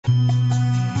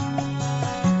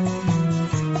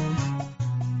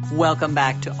Welcome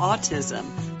back to Autism,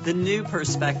 the New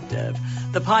Perspective,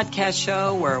 the podcast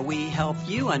show where we help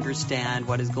you understand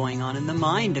what is going on in the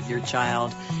mind of your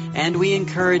child, and we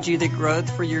encourage you that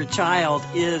growth for your child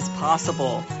is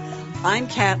possible. I'm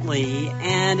Kat Lee,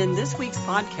 and in this week's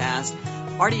podcast,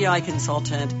 RDI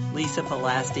consultant Lisa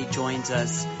Pelasti joins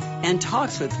us and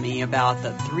talks with me about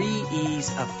the 3 E's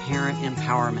of parent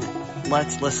empowerment.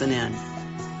 Let's listen in.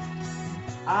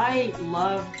 I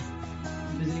love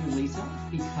visiting with Lisa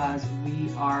because we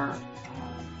are,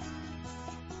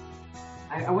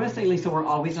 I want to say, Lisa, we're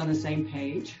always on the same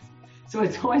page. So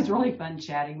it's always really fun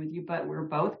chatting with you, but we're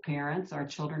both parents. Our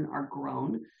children are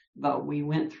grown, but we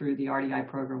went through the RDI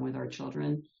program with our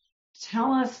children.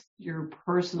 Tell us your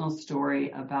personal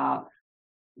story about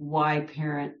why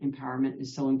parent empowerment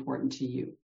is so important to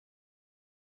you.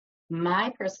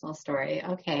 My personal story.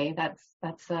 Okay,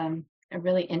 that's a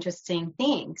really interesting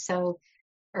thing. So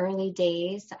early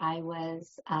days, I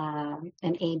was an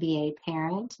ABA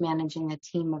parent managing a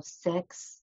team of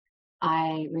 6.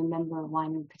 I remember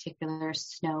one particular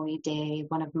snowy day,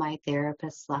 one of my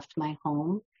therapists left my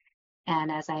home.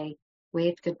 And as I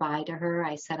waved goodbye to her,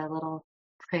 I said a little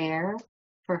prayer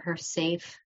for her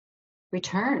safe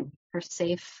return, her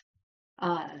safe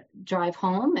drive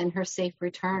home and her safe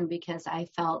return, because I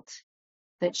felt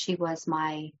that she was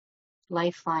my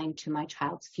lifeline to my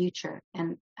child's future.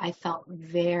 And I felt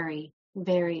very,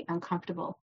 very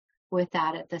uncomfortable with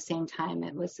that at the same time.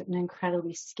 It was an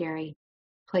incredibly scary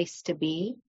place to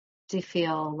be, to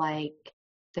feel like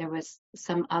there was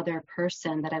some other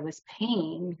person that I was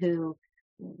paying who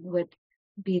would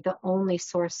be the only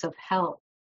source of help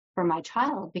for my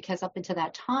child. Because up until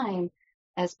that time,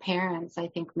 as parents, I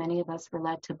think many of us were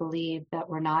led to believe that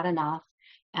we're not enough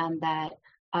and that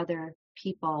other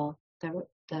people, the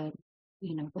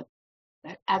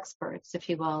experts, if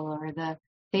you will, or the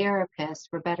therapists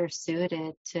were better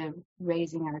suited to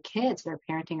raising our kids or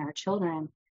parenting our children.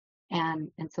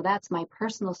 And so that's my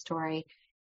personal story.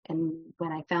 And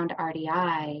when I found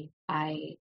RDI,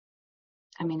 I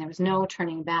mean, there was no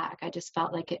turning back. I just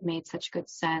felt like it made such good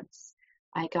sense.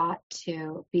 I got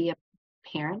to be a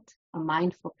parent, a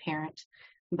mindful parent,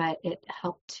 but it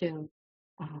helped to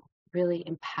really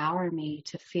empower me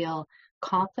to feel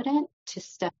confident to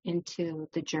step into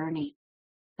the journey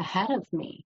ahead of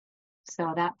me.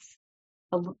 So that's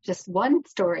just one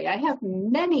story. I have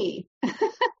many,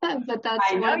 but that's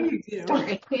I know one you do.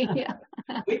 Story. Yeah.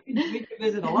 we could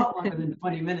visit a lot longer than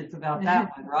 20 minutes about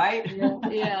that one, right?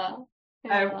 Yeah.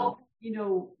 Well,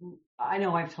 I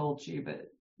know I've told you, but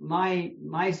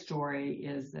my story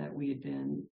is that we had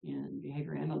been in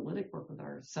behavior analytic work with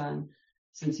our son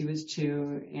since he was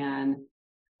 2, and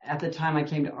at the time I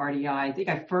came to RDI, I think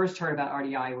I first heard about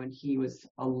RDI when he was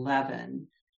 11,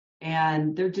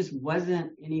 and there just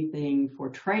wasn't anything for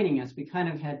training us. We kind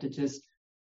of had to just,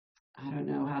 I don't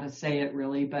know how to say it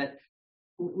really, but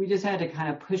we just had to kind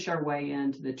of push our way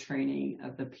into the training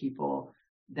of the people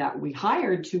that we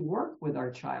hired to work with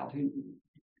our child. Who,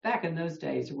 back in those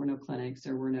days, there were no clinics,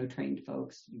 there were no trained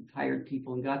folks. You hired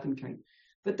people and got them trained,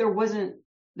 but there wasn't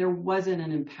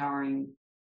an empowering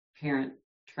parent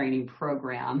training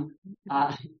program.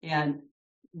 And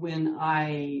when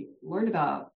I learned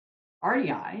about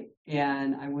RDI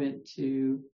and I went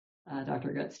to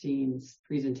Dr. Gutstein's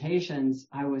presentations,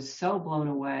 I was so blown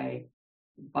away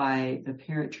by the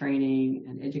parent training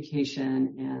and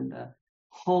education and the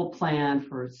whole plan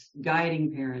for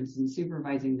guiding parents and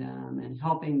supervising them and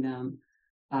helping them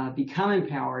become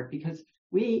empowered, because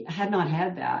we had not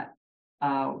had that.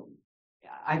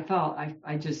 I felt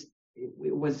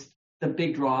it was the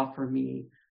big draw for me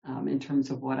in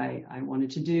terms of what I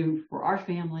wanted to do for our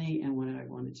family and what I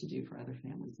wanted to do for other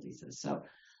families, Lisa. So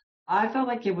I felt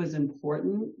like it was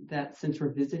important that since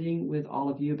we're visiting with all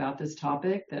of you about this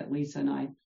topic, that Lisa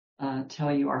and I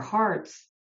tell you our hearts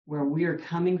where we're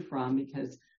coming from,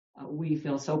 because we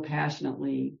feel so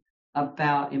passionately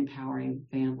about empowering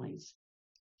families.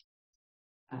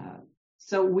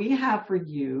 So we have for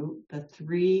you the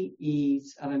 3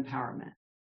 E's of empowerment.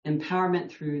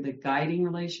 Empowerment through the guiding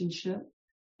relationship,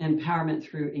 empowerment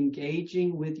through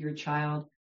engaging with your child,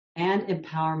 and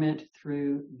empowerment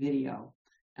through video.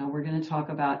 And we're going to talk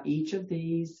about each of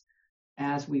these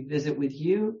as we visit with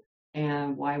you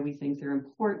and why we think they're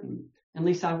important. And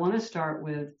Lisa, I want to start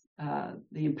with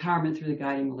the empowerment through the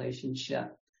guiding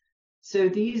relationship. So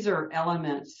these are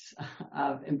elements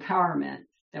of empowerment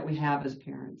that we have as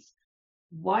parents.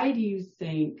 Why do you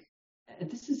think,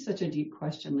 this is such a deep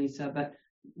question, Lisa, but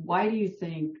why do you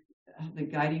think the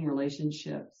guiding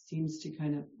relationship seems to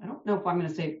kind of, I don't know if I'm going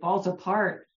to say it falls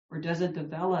apart or doesn't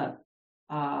develop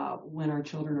when our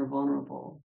children are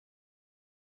vulnerable?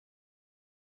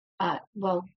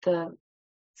 Well, the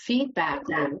feedback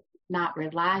is not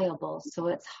reliable, so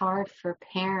it's hard for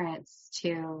parents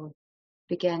to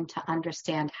begin to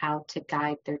understand how to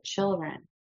guide their children.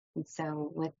 And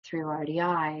so through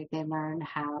RDI, they learn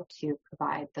how to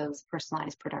provide those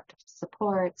personalized productive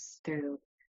supports through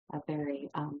a very,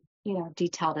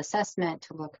 detailed assessment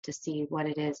to look to see what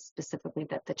it is specifically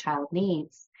that the child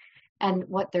needs and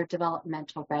what their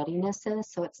developmental readiness is.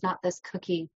 So it's not this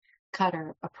cookie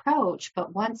cutter approach,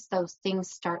 but once those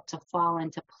things start to fall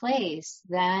into place,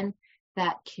 then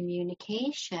that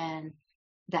communication,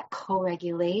 that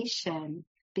co-regulation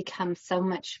becomes so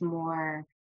much more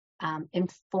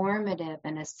informative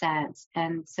in a sense.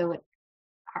 And so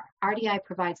RDI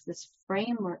provides this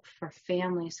framework for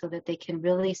families so that they can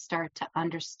really start to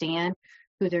understand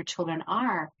who their children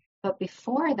are. But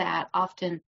before that,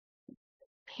 often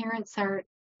parents are,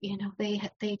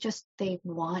 they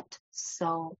want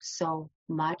so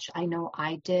much. I know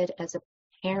I did as a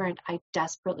parent. I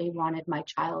desperately wanted my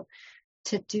child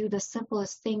to do the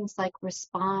simplest things like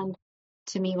respond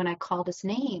to me when I called his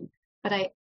name. But I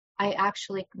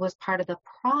actually was part of the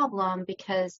problem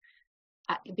because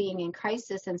being in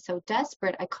crisis and so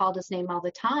desperate, I called his name all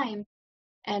the time,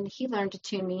 and he learned to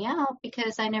tune me out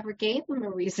because I never gave him a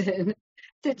reason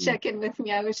to check in with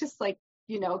me. I was just like,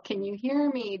 can you hear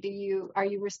me? Are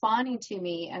you responding to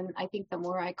me? And I think the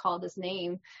more I called his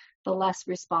name, the less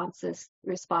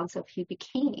responsive he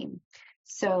became.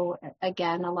 So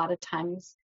again, a lot of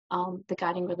times the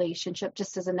guiding relationship,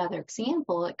 just as another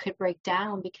example, it could break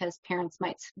down because parents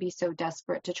might be so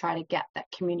desperate to try to get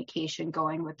that communication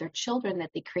going with their children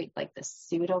that they create like this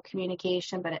pseudo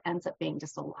communication, but it ends up being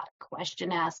just a lot of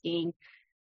question asking,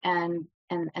 and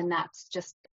that's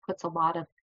just puts a lot of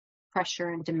pressure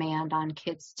and demand on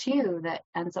kids too that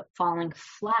ends up falling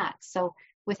flat. So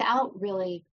without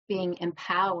really being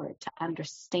empowered to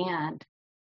understand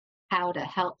how to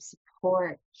help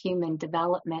support human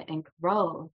development and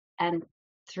growth and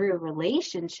through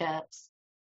relationships,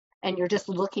 and you're just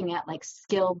looking at like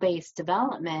skill-based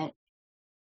development,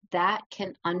 that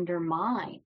can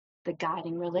undermine the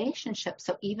guiding relationship.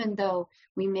 So even though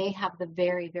we may have the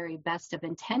very, very best of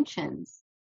intentions,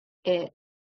 it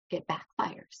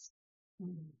backfires.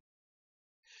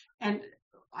 And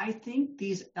I think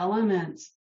these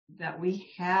elements that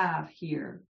we have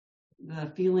here,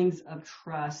 the feelings of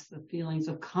trust, the feelings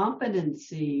of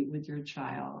competency with your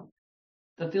child,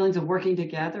 the feelings of working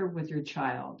together with your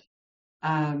child,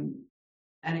 and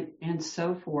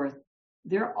so forth,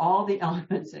 they're all the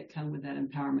elements that come with that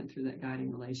empowerment through that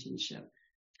guiding relationship.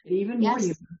 And even more,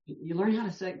 you learn how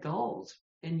to set goals,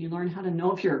 and you learn how to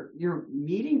know if you're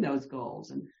meeting those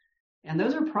goals, and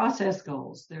those are process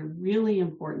goals. They're really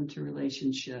important to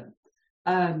relationship.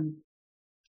 And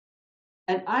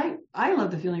I love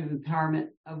the feeling of empowerment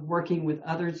of working with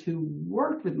others who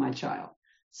worked with my child.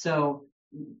 So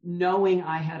knowing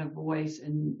I had a voice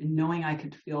and knowing I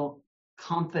could feel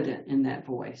confident in that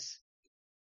voice.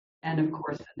 And of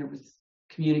course, there was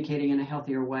communicating in a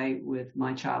healthier way with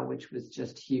my child, which was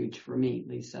just huge for me,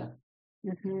 Lisa.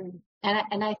 Mm-hmm.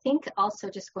 And I think also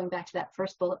just going back to that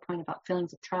first bullet point about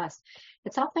feelings of trust,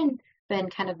 it's often been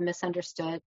kind of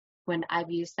misunderstood when I've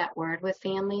used that word with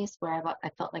families where I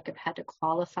felt like I've had to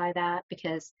qualify that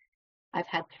because I've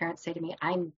had parents say to me,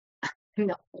 I'm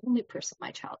the only person my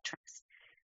child trusts.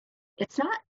 It's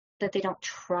not that they don't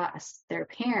trust their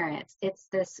parents. It's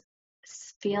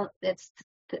it's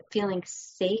the feeling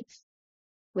safe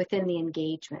within the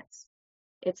engagements.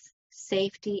 It's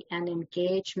safety and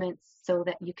engagement so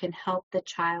that you can help the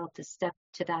child to step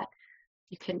to that.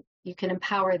 You can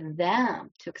empower them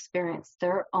to experience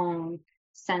their own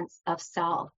sense of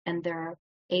self and their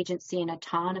agency and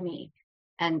autonomy.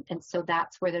 And so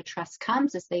that's where the trust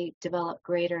comes as they develop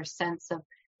greater sense of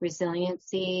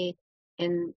resiliency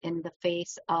in the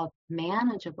face of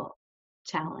manageable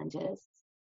challenges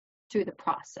through the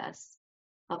process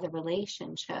of the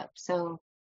relationship. So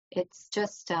it's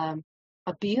just a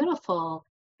beautiful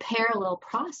parallel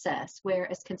process where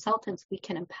as consultants we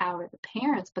can empower the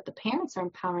parents, but the parents are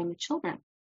empowering the children.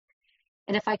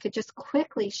 And if I could just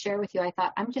quickly share with you, I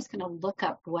thought I'm just going to look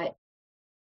up what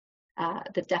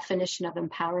the definition of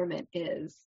empowerment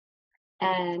is.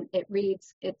 And it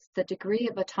reads, it's the degree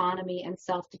of autonomy and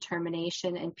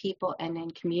self-determination in people and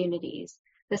in communities.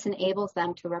 This enables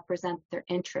them to represent their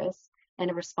interests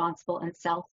in a responsible and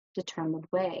self-determined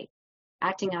way,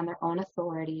 acting on their own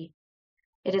authority.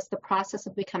 It is the process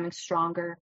of becoming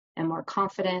stronger and more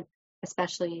confident,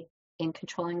 especially in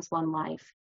controlling one's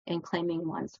life and claiming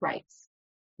one's rights.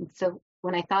 And so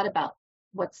when I thought about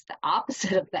what's the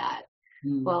opposite of that,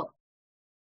 well,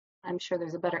 I'm sure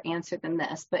there's a better answer than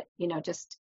this, but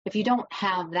just if you don't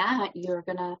have that, you're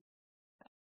going to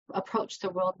approach the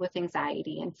world with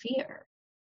anxiety and fear.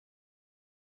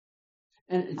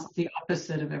 And it's the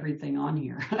opposite of everything on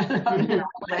here.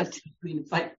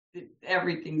 It's like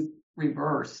everything's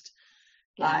reversed.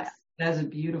 Yes. That's a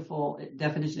beautiful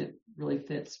definition. It really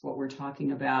fits what we're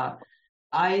talking about.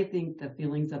 I think the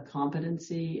feelings of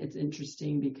competency, it's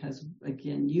interesting because,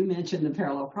 again, you mentioned the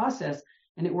parallel process,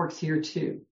 and it works here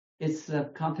too. It's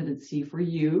the competency for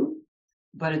you,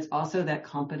 but it's also that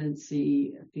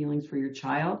competency feelings for your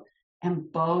child,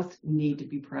 and both need to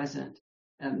be present.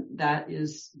 And that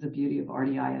is the beauty of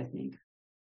RDI, I think.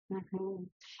 Mm-hmm.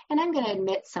 And I'm going to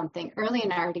admit something. Early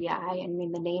in RDI, I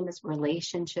mean, the name is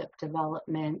Relationship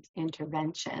Development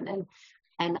Intervention.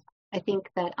 And I think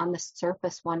that on the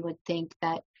surface, one would think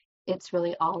that it's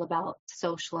really all about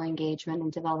social engagement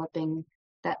and developing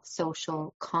that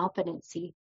social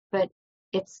competency. But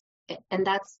and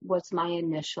that's what's my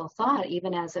initial thought,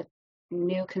 even as a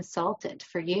new consultant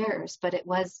for years. But it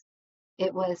was,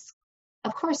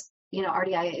 of course,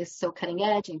 RDI is so cutting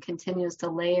edge and continues to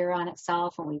layer on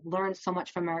itself. And we've learned so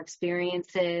much from our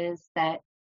experiences that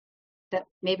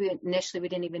maybe initially we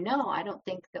didn't even know. I don't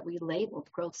think that we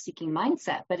labeled growth-seeking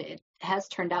mindset, but it has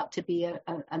turned out to be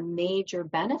a major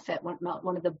benefit,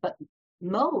 one of the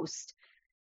most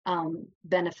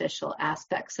beneficial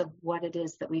aspects of what it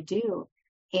is that we do.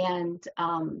 And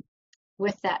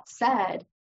with that said,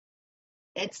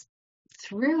 it's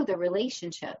through the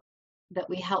relationship that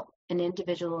we help an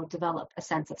individual develop a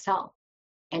sense of self,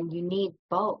 and you need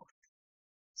both.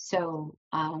 So,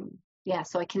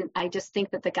 so I just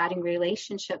think that the guiding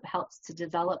relationship helps to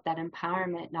develop that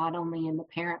empowerment, not only in the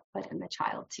parent, but in the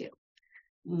child too.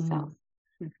 Mm-hmm. So,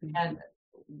 and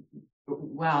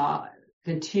well,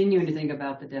 continuing to think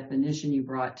about the definition you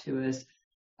brought to us,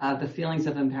 the feelings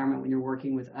of empowerment when you're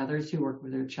working with others who work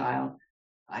with their child.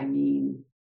 I mean,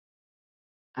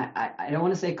 I don't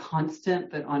want to say constant,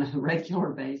 but on a regular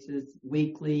basis,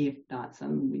 weekly, if not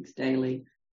some weeks daily,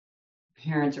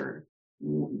 parents are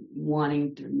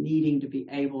wanting or needing to be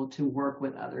able to work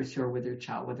with others who are with their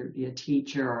child, whether it be a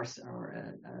teacher or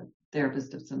a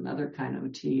therapist of some other kind of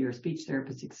OT or speech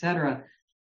therapist, etc.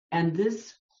 And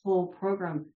this whole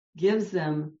program gives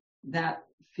them that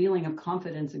feeling of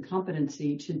confidence and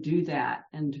competency to do that,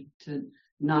 and to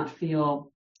not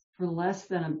feel for less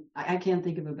than, I can't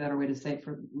think of a better way to say it,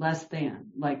 for less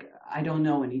than, like, I don't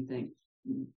know anything.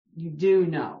 You do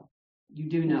know.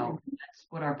 Mm-hmm. That's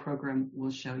what our program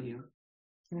will show you.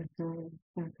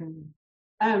 Mm-hmm.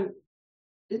 Mm-hmm.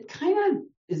 It kind of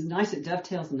is nice. It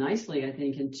dovetails nicely, I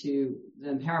think, into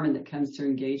the empowerment that comes to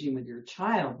engaging with your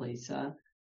child, Lisa.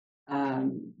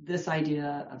 This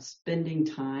idea of spending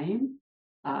time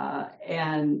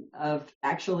and of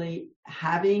actually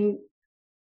having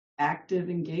active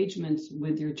engagements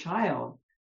with your child.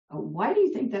 Why do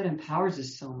you think that empowers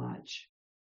us so much?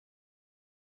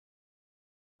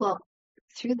 Well,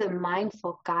 through the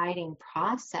mindful guiding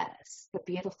process, the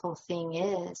beautiful thing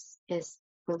is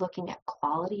we're looking at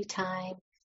quality time,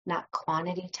 not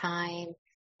quantity time.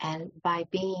 And by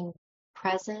being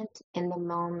present in the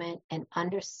moment and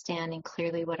understanding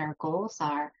clearly what our goals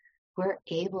are, we're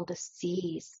able to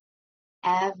seize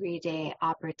everyday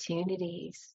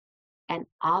opportunities and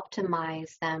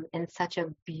optimize them in such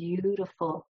a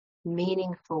beautiful,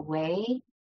 meaningful way.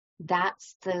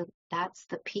 That's the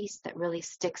piece that really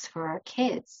sticks for our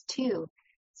kids too.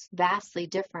 It's vastly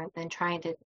different than trying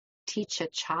to teach a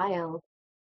child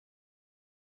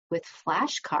with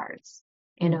flashcards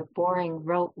in a boring,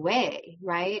 rote way,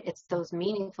 right? It's those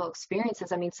meaningful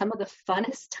experiences. I mean, some of the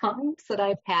funnest times that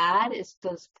I've had is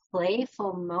those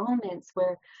playful moments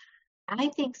where I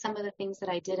think some of the things that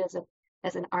I did as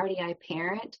an RDI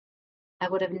parent, I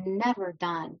would have never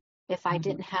done if I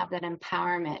didn't have that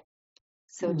empowerment.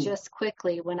 So just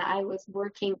quickly, when I was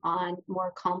working on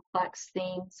more complex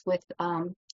things with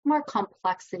more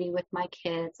complexity with my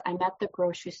kids, I'm at the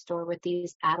grocery store with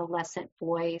these adolescent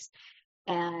boys,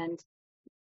 and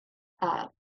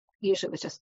usually it was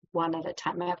just one at a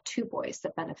time. I have two boys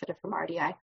that benefited from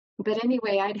RDI. But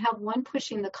anyway, I'd have one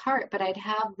pushing the cart, but I'd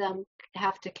have them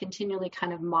have to continually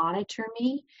kind of monitor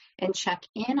me and check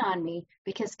in on me,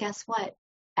 because guess what?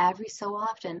 Every so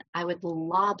often I would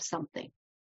lob something,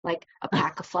 like a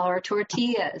pack of flour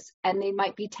tortillas, and they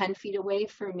might be 10 feet away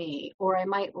from me, or I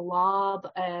might lob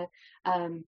a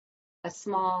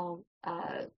small,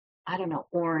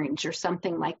 orange or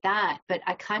something like that. But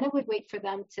I kind of would wait for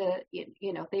them to,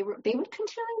 they would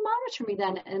continually monitor me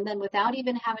then. And then without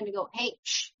even having to go, hey,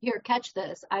 here, catch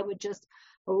this, I would just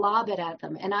lob it at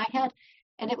them.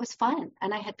 And it was fun.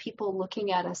 And I had people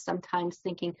looking at us sometimes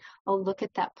thinking, oh, look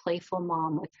at that playful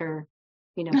mom with her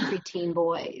preteen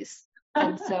boys.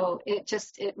 And so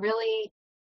it really,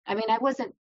 I mean,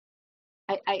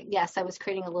 yes, I was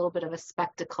creating a little bit of a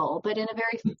spectacle, but in a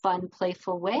very fun,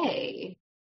 playful way.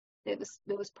 It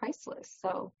was priceless.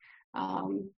 So,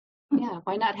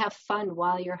 why not have fun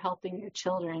while you're helping your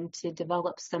children to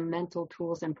develop some mental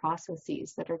tools and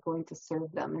processes that are going to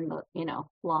serve them in the,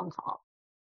 long haul.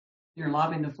 You're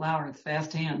lobbing the flower with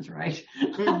fast hands, right?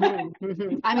 Mm-hmm,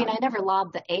 mm-hmm. I mean, I never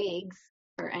lobbed the eggs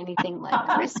or anything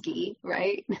like risky,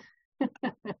 right?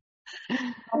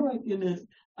 Oh my goodness.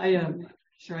 I am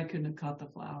sure I couldn't have caught the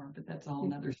flower, but that's a whole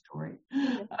nother story.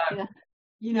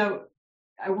 Yeah.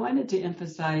 I wanted to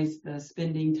emphasize the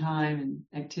spending time and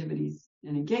activities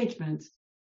and engagements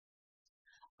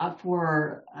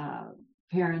for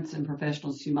parents and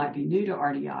professionals who might be new to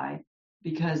RDI,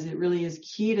 because it really is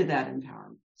key to that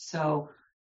empowerment. So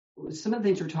some of the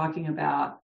things we're talking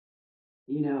about,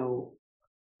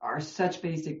 are such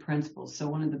basic principles. So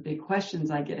one of the big questions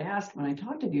I get asked when I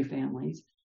talk to new families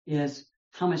is,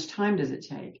 how much time does it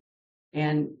take?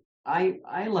 And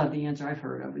I love the answer I've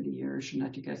heard over the years,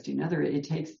 not to ghost another. It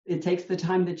takes the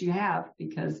time that you have,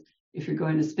 because if you're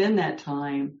going to spend that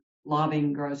time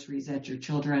lobbing groceries at your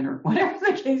children or whatever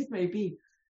the case may be,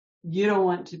 you don't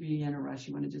want to be in a rush.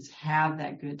 You want to just have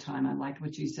that good time. I liked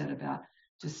what you said about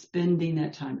just spending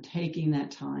that time, taking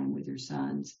that time with your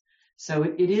sons. So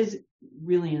it is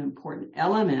really an important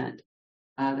element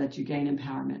that you gain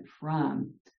empowerment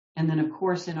from. And then, of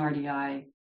course, in RDI,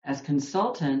 as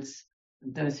consultants,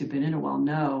 those who've been in a while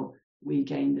know we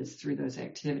gain this through those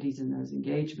activities and those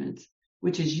engagements,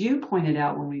 which, as you pointed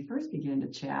out when we first began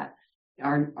to chat,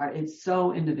 it's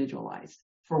so individualized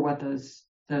for what those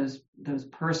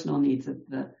personal needs of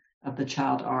the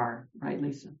child are, right,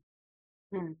 Lisa?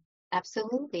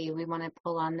 Absolutely. We want to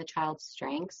pull on the child's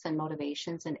strengths and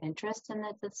motivations and interests, and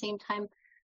at the same time,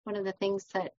 one of the things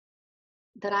that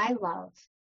I love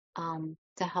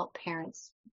to help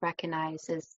parents recognize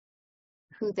is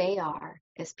who they are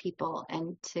as people,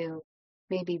 and to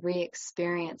maybe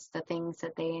re-experience the things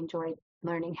that they enjoyed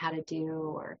learning how to do,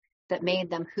 or that made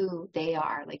them who they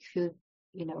are, like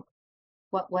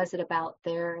what was it about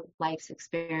their life's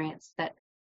experience that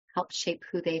helped shape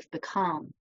who they've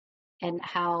become, and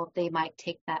how they might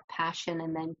take that passion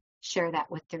and then share that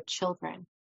with their children.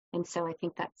 And so I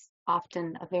think that's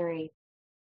often a very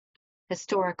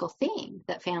historical thing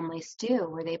that families do,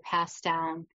 where they pass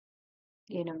down,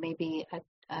 maybe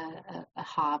a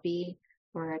hobby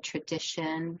or a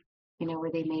tradition,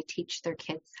 where they may teach their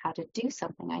kids how to do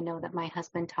something. I know that my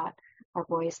husband taught our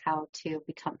boys how to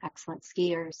become excellent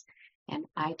skiers, and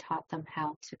I taught them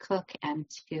how to cook and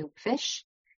to fish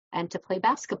and to play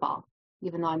basketball,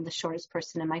 even though I'm the shortest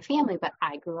person in my family, but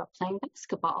I grew up playing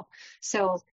basketball.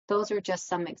 So those are just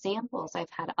some examples.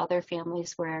 I've had other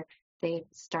families where they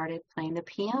started playing the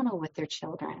piano with their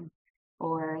children,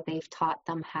 or they've taught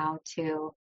them how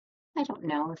to, I don't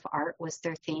know if art was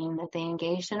their thing, that they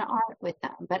engaged in art with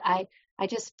them. But I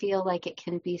just feel like it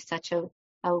can be such a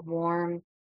warm,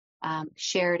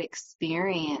 shared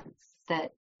experience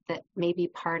that may be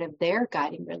part of their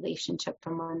guiding relationship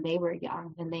from when they were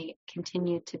young, and they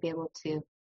continue to be able to,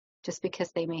 just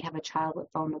because they may have a child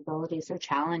with vulnerabilities or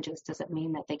challenges doesn't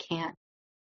mean that they can't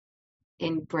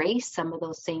embrace some of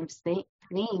those same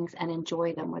things and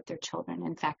enjoy them with their children.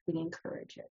 In fact, we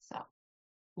encourage it. So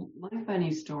my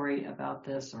funny story about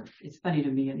this, or it's funny to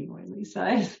me anyway,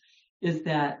 Lisa, is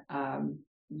that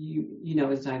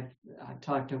as I've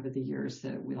talked over the years,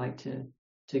 that we like to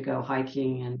go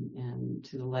hiking and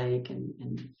to the lake,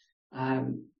 and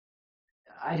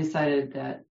I decided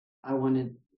that I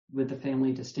wanted with the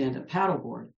family to stand up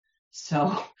paddleboard.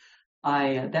 So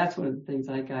that's one of the things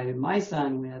I guided my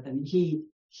son with, and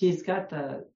he's got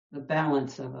the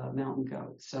balance of a mountain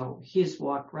goat. So he just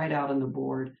walked right out on the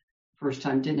board first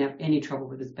time, didn't have any trouble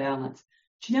with his balance.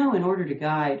 But in order to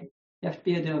guide, you have to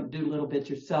be able to do a little bit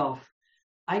yourself.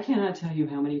 I cannot tell you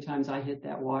how many times I hit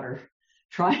that water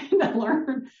trying to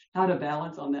learn how to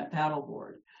balance on that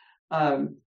paddleboard. I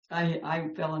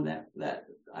fell in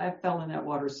that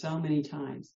water so many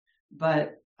times,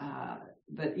 but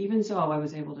even so, I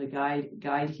was able to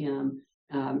guide him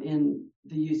in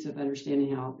the use of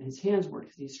understanding how his hands work,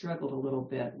 because he struggled a little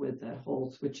bit with the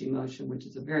whole switching motion, which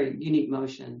is a very unique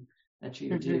motion that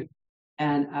you do.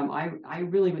 And I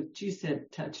really, what you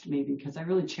said touched me, because I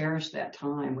really cherished that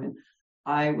time when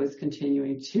I was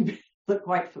continuing to look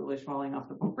quite foolish falling off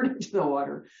the board into the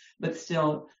water, but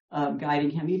still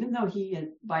guiding him, even though he had,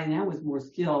 by now was more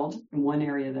skilled in one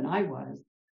area than I was.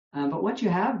 But once you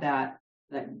have that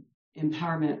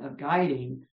empowerment of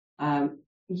guiding,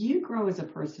 you grow as a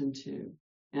person too.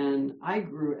 And I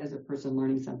grew as a person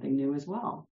learning something new as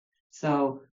well.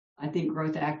 So I think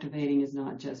growth activating is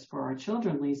not just for our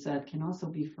children, Lisa, it can also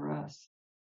be for us.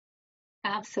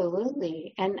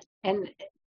 Absolutely. And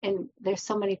there's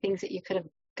so many things that you could have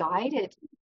guided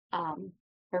um,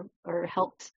 or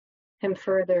helped him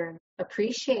further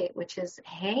appreciate, which is,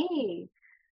 hey,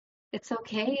 it's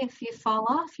okay if you fall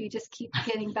off. You just keep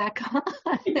getting back on,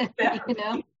 you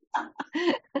know?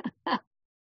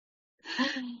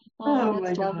 Oh That's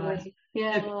my gosh. lovely. If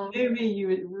Yeah. you knew me,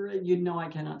 you'd know I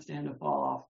cannot stand to fall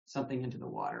off something into the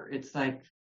water. It's like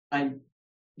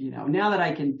now that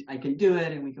I can do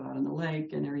it and we go out on the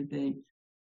lake and everything,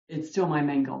 it's still my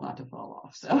main goal not to fall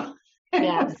off. So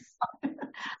Yes.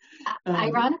 um,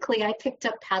 Ironically, I picked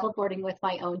up paddleboarding with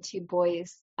my own two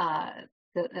boys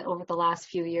over the last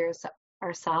few years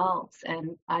ourselves,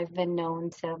 and I've been known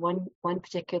to one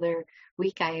particular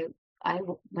week I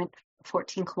went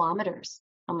 14 kilometers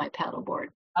on my paddleboard.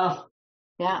 oh,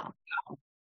 Yeah.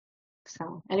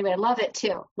 So anyway, I love it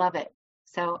too. Love it.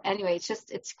 So anyway,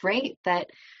 it's great that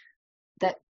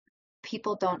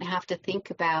people don't have to think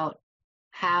about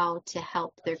how to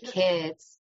help their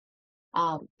kids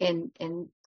in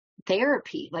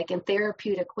therapy, like in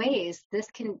therapeutic ways.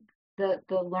 The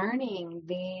learning,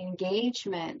 the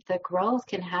engagement, the growth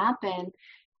can happen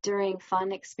during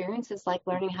fun experiences like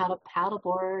learning how to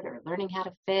paddleboard or learning how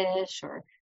to fish or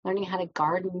learning how to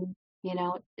garden.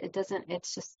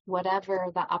 It's just whatever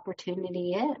the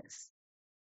opportunity is.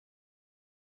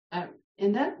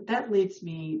 and that leads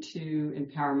me to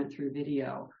empowerment through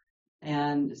video.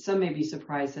 And some may be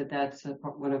surprised that that's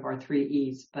one of our 3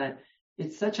 E's, but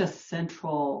it's such a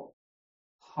central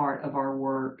part of our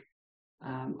work.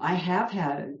 I have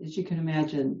had, as you can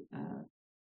imagine,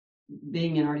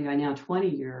 being in RDI now 20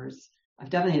 years, I've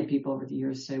definitely had people over the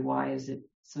years say, why is it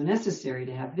so necessary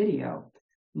to have video?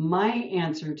 My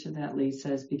answer to that,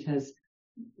 Lisa, is because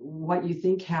what you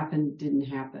think happened didn't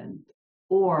happen.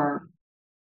 Or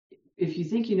if you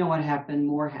think you know what happened,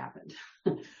 more happened.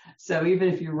 So even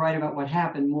if you're right about what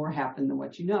happened, more happened than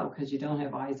what you know, because you don't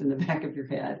have eyes in the back of your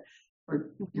head, or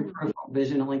your peripheral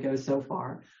vision only goes so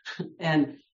far.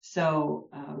 And so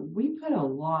we put a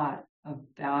lot of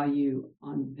value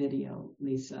on video,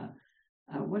 Lisa.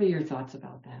 What are your thoughts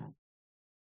about that?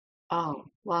 Oh,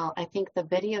 well, I think the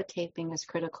videotaping is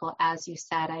critical. As you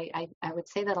said, I would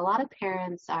say that a lot of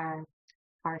parents are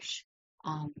harsh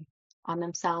on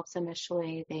themselves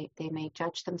initially. They may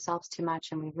judge themselves too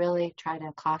much, and we really try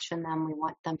to caution them. We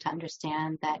want them to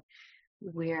understand that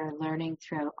we're learning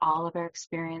through all of our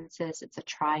experiences. It's a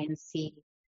try and see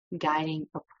guiding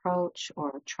approach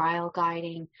or trial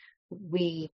guiding.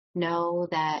 We know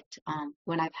that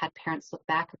when I've had parents look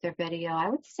back at their video, I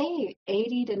would say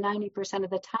 80 to 90% of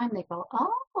the time they go,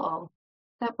 oh,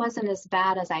 that wasn't as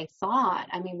bad as I thought.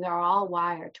 I mean, we are all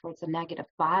wired towards a negative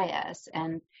bias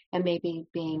and maybe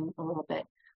being a little bit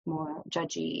more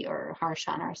judgy or harsh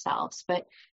on ourselves. But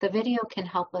the video can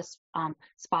help us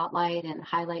spotlight and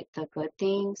highlight the good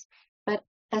things. But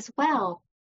as well,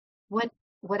 what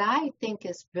I think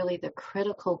is really the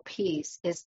critical piece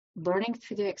is learning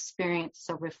through the experience.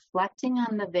 So reflecting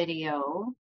on the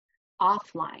video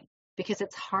offline, because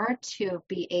it's hard to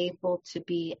be able to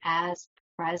be as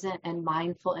present and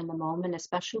mindful in the moment,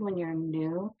 especially when you're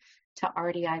new to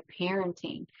RDI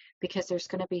parenting, because there's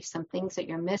going to be some things that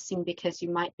you're missing because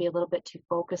you might be a little bit too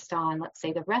focused on, let's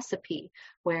say, the recipe,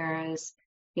 whereas,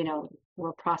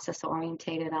 we're process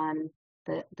orientated on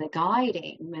the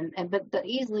guiding but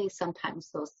easily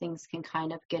sometimes those things can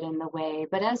kind of get in the way.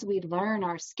 But as we learn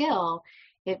our skill,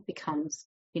 it becomes,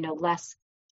 less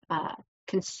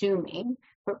consuming.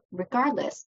 But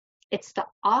regardless, it's the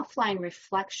offline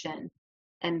reflection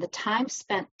and the time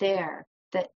spent there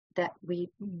that we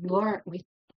learn,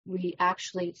 we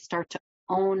actually start to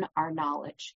own our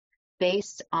knowledge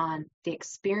based on the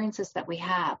experiences that we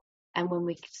have. And when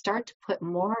we start to put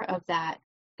more of that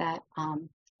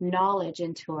knowledge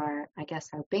into our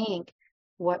bank,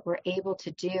 what we're able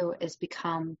to do is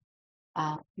become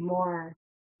more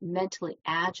mentally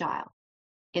agile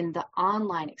in the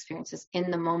online experiences in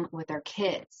the moment with our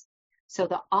kids. So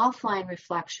the offline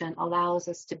reflection allows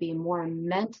us to be more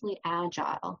mentally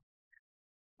agile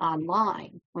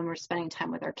online when we're spending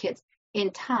time with our kids.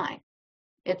 In time,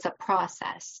 it's a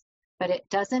process, but it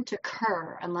doesn't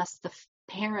occur unless the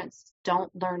parents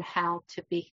don't learn how to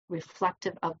be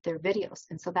reflective of their videos.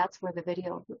 And so that's where the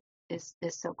video is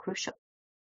so crucial.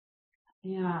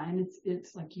 Yeah, and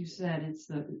it's like you said, it's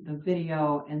the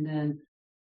video, and then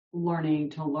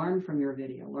learning to learn from your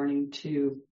video, learning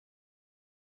to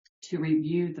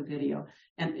review the video.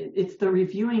 And it's the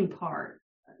reviewing part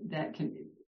that can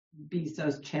be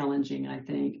so challenging, I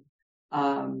think.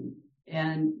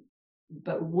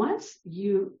 But once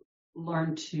you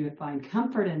learn to find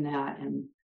comfort in that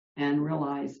and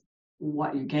realize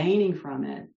what you're gaining from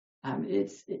it,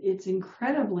 it's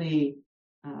incredibly,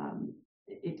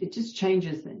 it just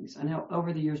changes things. I know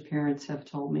over the years, parents have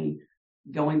told me,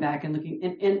 going back and looking,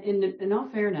 and in all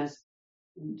fairness,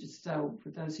 just so for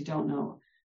those who don't know,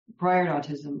 prior to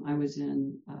autism, I was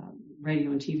in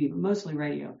radio and TV, but mostly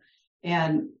radio.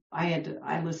 And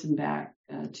I listened back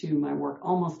to my work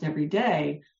almost every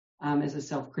day as a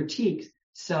self-critique.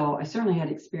 So I certainly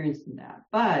had experience in that.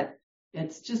 But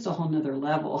it's just a whole nother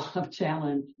level of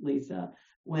challenge, Lisa,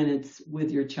 when it's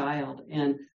with your child.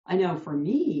 And I know for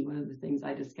me, one of the things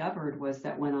I discovered was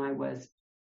that when I was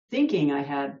thinking, I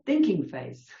had thinking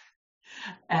face.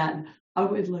 And I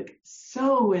would look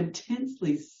so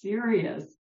intensely serious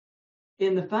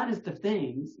in the funnest of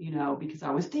things, because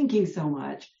I was thinking so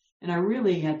much. And I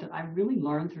really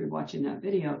learned through watching that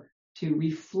video to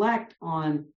reflect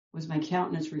on, was my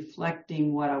countenance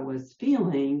reflecting what I was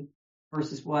feeling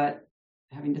versus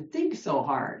having to think so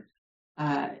hard,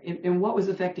 and what was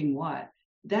affecting what.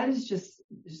 That is just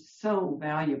so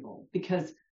valuable,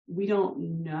 because we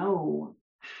don't know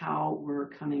how we're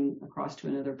coming across to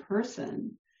another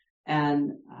person.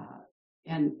 And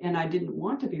I didn't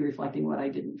want to be reflecting what I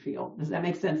didn't feel. Does that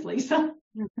make sense, Lisa?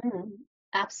 Mm-hmm.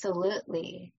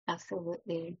 Absolutely. So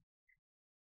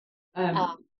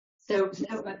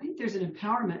I think there's an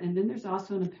empowerment, and then there's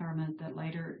also an empowerment that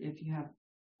later, if you have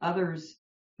others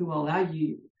who will allow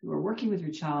you, who are working with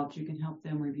your child, you can help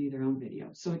them review their own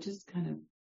videos. So it just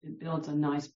it builds a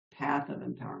nice path of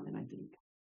empowerment, I think.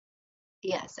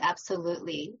 Yes,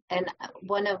 absolutely. And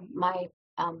one of my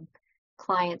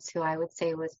clients who I would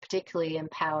say was particularly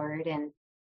empowered and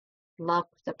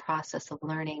loved the process of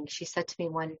learning, she said to me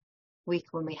one week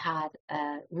when we had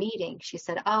a meeting, she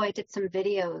said, "Oh, I did some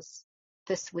videos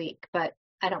this week, but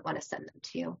I don't want to send them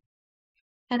to you."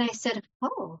 And I said,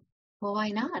 "Oh, well, why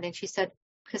not?" And she said,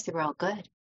 "Because they were all good.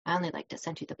 I only like to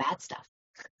send you the bad stuff."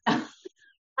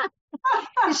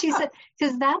 And she said,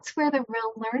 because that's where the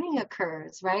real learning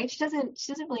occurs, right? She doesn't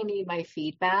really need my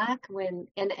feedback and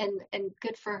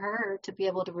good for her to be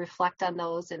able to reflect on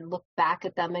those and look back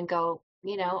at them and go,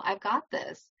 I've got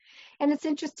this. And it's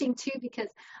interesting too, because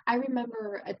I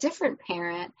remember a different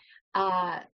parent,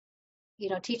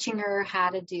 teaching her how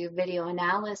to do video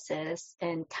analysis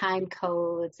and time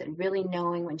codes and really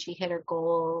knowing when she hit her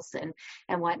goals and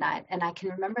whatnot. And I can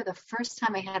remember the first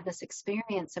time I had this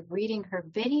experience of reading her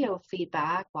video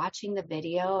feedback, watching the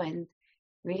video and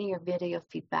reading her video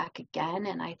feedback again.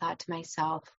 And I thought to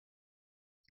myself,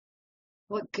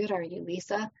 what good are you,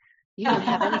 Lisa? You don't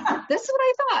have anything. This is what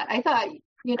I thought. I thought,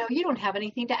 you don't have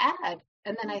anything to add.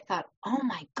 And then I thought, oh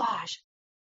my gosh,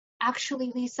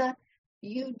 actually, Lisa,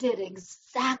 you did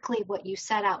exactly what you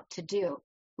set out to do,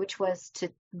 which was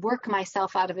to work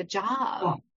myself out of a job.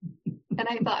 Oh. And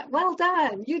I thought, well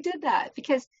done, you did that,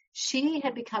 because she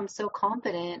had become so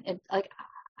confident and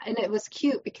it was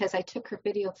cute because I took her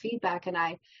video feedback and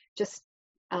I just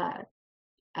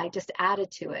added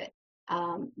to it.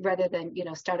 Rather than,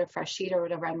 start a fresh sheet or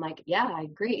whatever. I'm like, yeah, I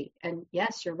agree. And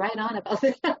yes, you're right on about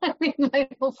it. I mean, my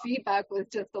whole feedback was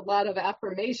just a lot of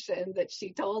affirmation that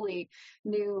she totally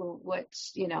knew what,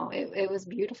 it was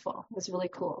beautiful. It was really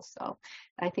cool. So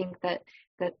I think that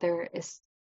there is,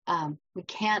 we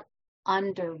can't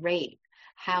underrate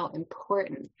how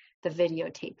important the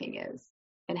videotaping is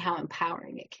and how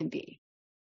empowering it can be.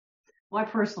 Well, I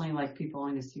personally like people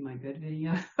only to see my good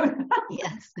video.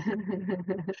 Yes.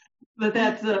 But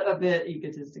that's a bit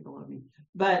egotistical of me.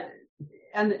 But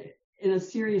and in a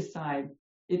serious side,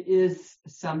 it is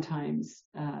sometimes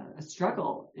a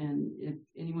struggle. And if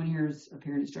anyone here is a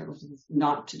parent who struggles with this,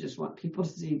 not to just want people to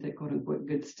see the quote unquote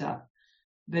good stuff,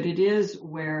 but it is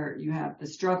where you have the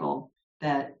struggle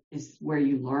that is where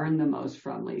you learn the most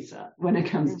from, Lisa, when it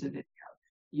comes to video.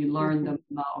 You learn the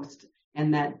most.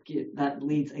 And that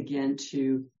leads again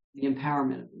to the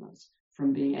empowerment of the most,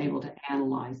 from being able to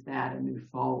analyze that and move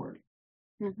forward.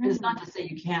 Mm-hmm. And it's not to say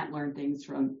you can't learn things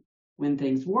from when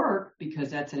things work, because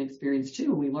that's an experience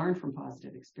too. We learn from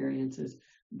positive experiences,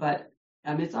 but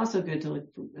it's also good to look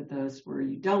at those where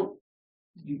you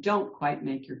don't quite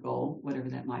make your goal, whatever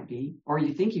that might be, or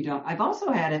you think you don't. I've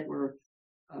also had it where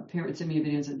parents send me a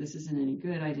video and said, "This isn't any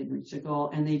good. I didn't reach the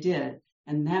goal," and they did.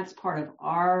 And that's part of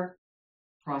our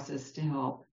process to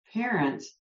help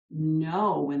parents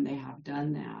know when they have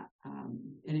done that.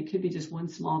 And it could be just one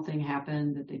small thing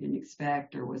happened that they didn't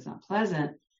expect or was not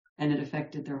pleasant, and it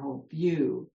affected their whole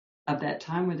view of that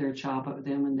time with their child. But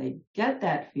then when they get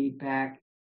that feedback,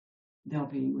 they'll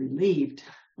be relieved,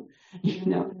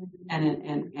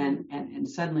 and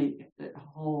suddenly the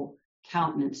whole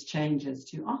countenance changes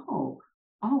to, oh,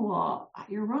 oh, well,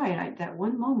 you're right. That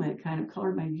one moment kind of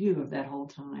colored my view of that whole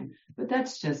time. But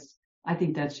I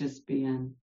think that's just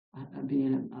being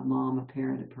a mom, a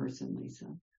parent, a person, Lisa,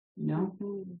 you know?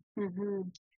 Mm-hmm. Mm-hmm.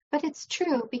 But it's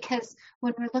true, because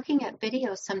when we're looking at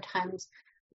videos, sometimes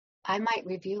I might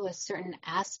review a certain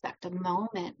aspect, a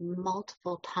moment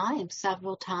multiple times,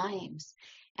 several times.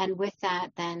 And with that,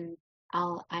 then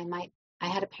I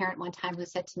had a parent one time who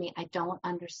said to me, I don't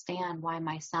understand why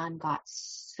my son got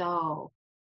so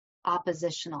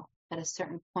oppositional at a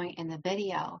certain point in the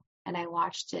video. And I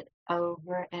watched it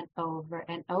over and over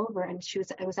and over. And she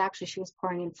was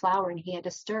pouring in flour and he had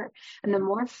to stir. And the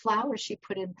more flour she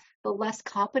put in, the less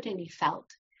competent he felt.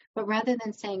 But rather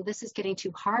than saying, this is getting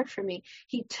too hard for me,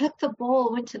 he took the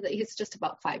bowl, he's just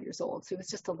about 5 years old, so it was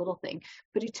just a little thing.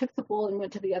 But he took the bowl and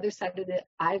went to the other side of the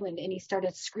island and he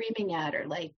started screaming at her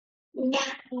like,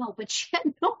 no, but she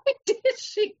had no idea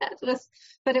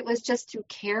but it was just through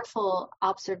careful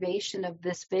observation of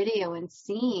this video and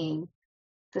seeing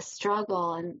the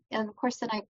struggle. And of course,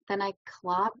 then I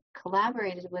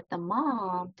collaborated with the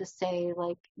mom to say,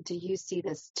 like, do you see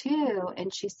this too?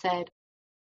 And she said,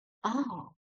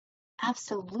 oh,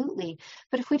 absolutely.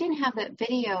 But if we didn't have that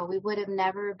video, we would have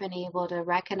never been able to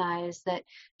recognize that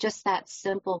just that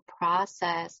simple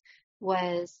process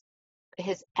was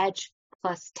his edge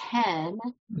plus 10.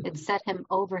 It set him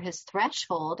over his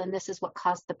threshold, and this is what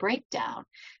caused the breakdown.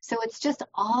 So it's just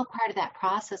all part of that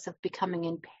process of becoming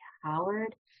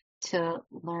empowered to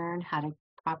learn how to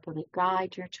properly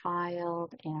guide your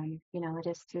child. And, it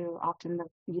is through often the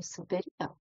use of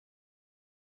video.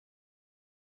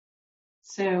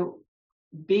 So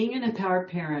being an empowered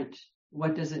parent,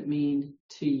 what does it mean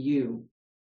to you?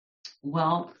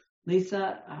 Well,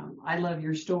 Lisa, I love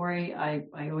your story. I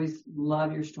always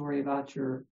love your story about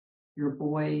your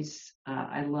boys.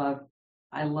 I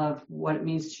love what it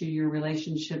means to your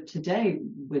relationship today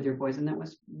with your boys. And that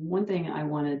was one thing I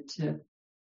wanted to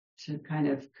kind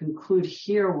of conclude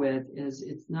here with is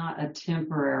it's not a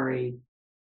temporary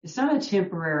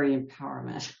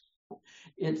empowerment.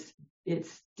 It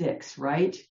sticks,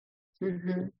 right?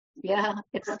 Mm-hmm. Yeah,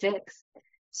 it sticks.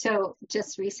 So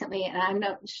just recently, and I'm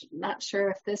not sure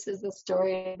if this is the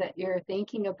story that you're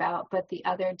thinking about, but the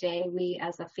other day we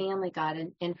as a family got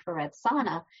an infrared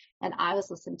sauna, and I was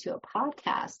listening to a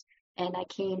podcast, and I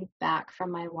came back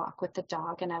from my walk with the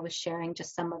dog, and I was sharing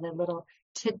just some of the little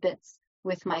tidbits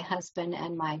with my husband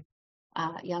and my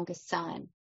youngest son,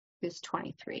 who's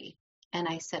 23. And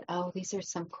I said, oh, these are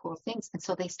some cool things. And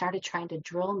so they started trying to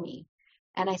drill me.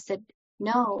 And I said,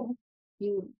 no,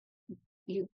 you,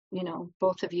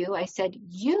 both of you, I said,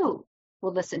 you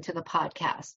will listen to the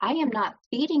podcast. I am not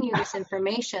feeding you this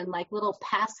information like little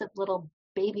passive little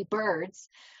baby birds.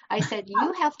 I said,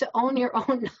 you have to own your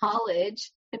own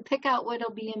knowledge and pick out what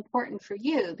will be important for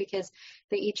you, because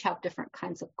they each have different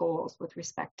kinds of goals with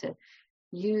respect to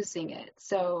using it.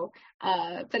 So,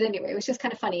 but anyway, it was just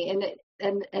kind of funny.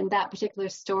 And that particular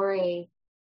story,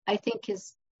 I think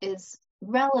is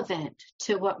relevant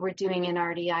to what we're doing in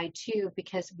RDI too,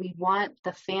 because we want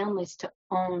the families to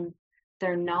own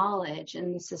their knowledge.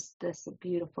 And this is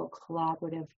beautiful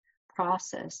collaborative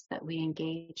process that we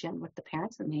engage in with the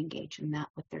parents, and they engage in that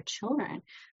with their children.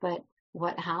 But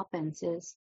what happens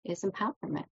is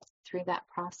empowerment through that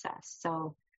process.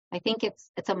 So I think it's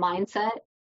a mindset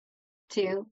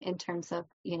too, in terms of,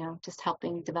 just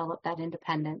helping develop that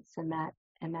independence and that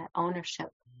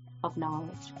ownership of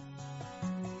knowledge.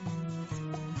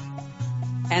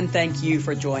 And thank you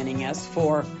for joining us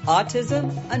for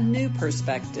Autism, A New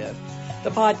Perspective, the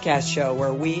podcast show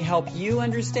where we help you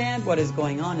understand what is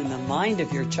going on in the mind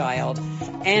of your child.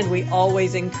 And we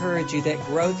always encourage you that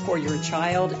growth for your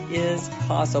child is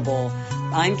possible.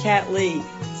 I'm Kat Lee.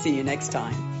 See you next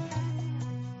time.